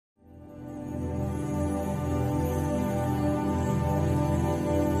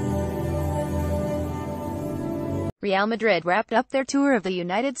Real Madrid wrapped up their tour of the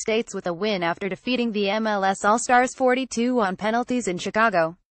United States with a win after defeating the MLS All-Stars 42 on penalties in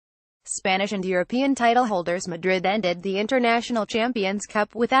Chicago. Spanish and European title holders Madrid ended the International Champions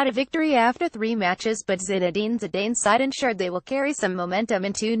Cup without a victory after 3 matches, but Zinedine Zidane's side ensured they will carry some momentum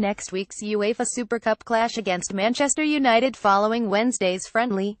into next week's UEFA Super Cup clash against Manchester United following Wednesday's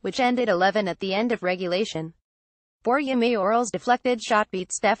friendly, which ended 11 at the end of regulation. Borja Mayoral's deflected shot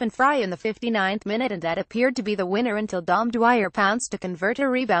beat Stefan Fry in the 59th minute, and that appeared to be the winner until Dwyer pounced to convert a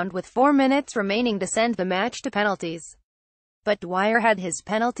rebound with 4 minutes remaining to send the match to penalties. But Dwyer had his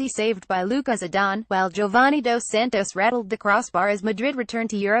penalty saved by Luka Zidane, while Giovanni Dos Santos rattled the crossbar as Madrid returned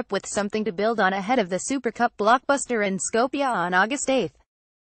to Europe with something to build on ahead of the Super Cup blockbuster in Skopje on August 8.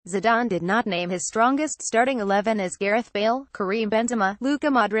 Zidane did not name his strongest starting 11 as Gareth Bale, Karim Benzema, Luka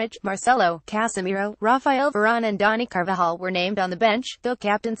Modric, Marcelo, Casemiro, Rafael Varane and Dani Carvajal were named on the bench, though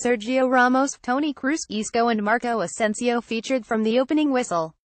captain Sergio Ramos, Toni Kroos, Isco and Marco Asensio featured from the opening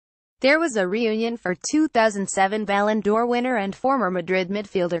whistle. There was a reunion for 2007 Ballon d'Or winner and former Madrid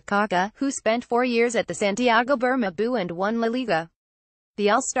midfielder Kaká, who spent 4 years at the Santiago Bernabeu and won La Liga. The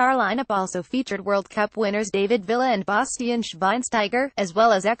All-Star lineup also featured World Cup winners David Villa and Bastian Schweinsteiger, as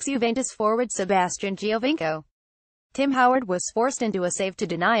well as ex-Juventus forward Sebastian Giovinco. Tim Howard was forced into a save to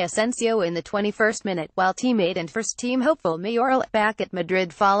deny Asensio in the 21st minute, while teammate and first-team hopeful Mayoral, back at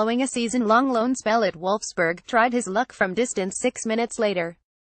Madrid following a season-long loan spell at Wolfsburg, tried his luck from distance 6 minutes later.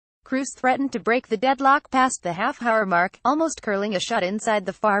 Kroos threatened to break the deadlock past the half-hour mark, almost curling a shot inside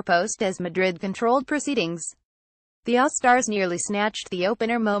the far post as Madrid controlled proceedings. The All-Stars nearly snatched the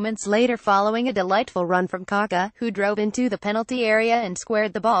opener moments later following a delightful run from Kaká, who drove into the penalty area and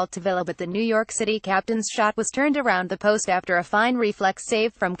squared the ball to Villa, but the New York City captain's shot was turned around the post after a fine reflex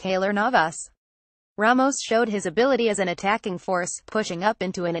save from Keylor Navas. Ramos showed his ability as an attacking force, pushing up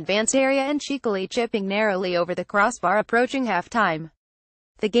into an advanced area and cheekily chipping narrowly over the crossbar approaching half-time.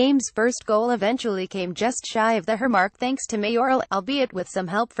 The game's first goal eventually came just shy of the mark thanks to Mayoral, albeit with some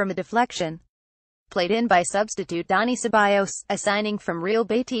help from a deflection. Played in by substitute Dani Ceballos, a signing from Real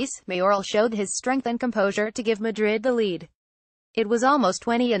Betis, Mayoral showed his strength and composure to give Madrid the lead. It was almost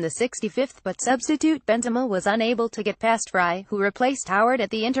 20 in the 65th, but substitute Benzema was unable to get past Fry, who replaced Howard at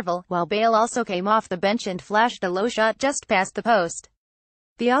the interval, while Bale also came off the bench and flashed a low shot just past the post.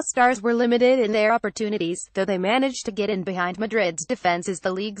 The All-Stars were limited in their opportunities, though they managed to get in behind Madrid's defense as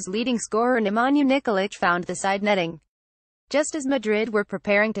the league's leading scorer Nemanja Nikolic found the side netting. Just as Madrid were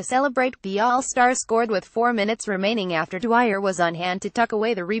preparing to celebrate, the All-Stars scored with 4 minutes remaining after Dwyer was on hand to tuck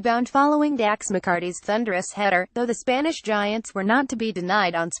away the rebound following Dax McCarty's thunderous header, though the Spanish Giants were not to be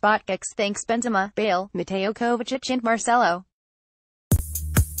denied on spot kicks thanks Benzema, Bale, Mateo Kovacic and Marcelo.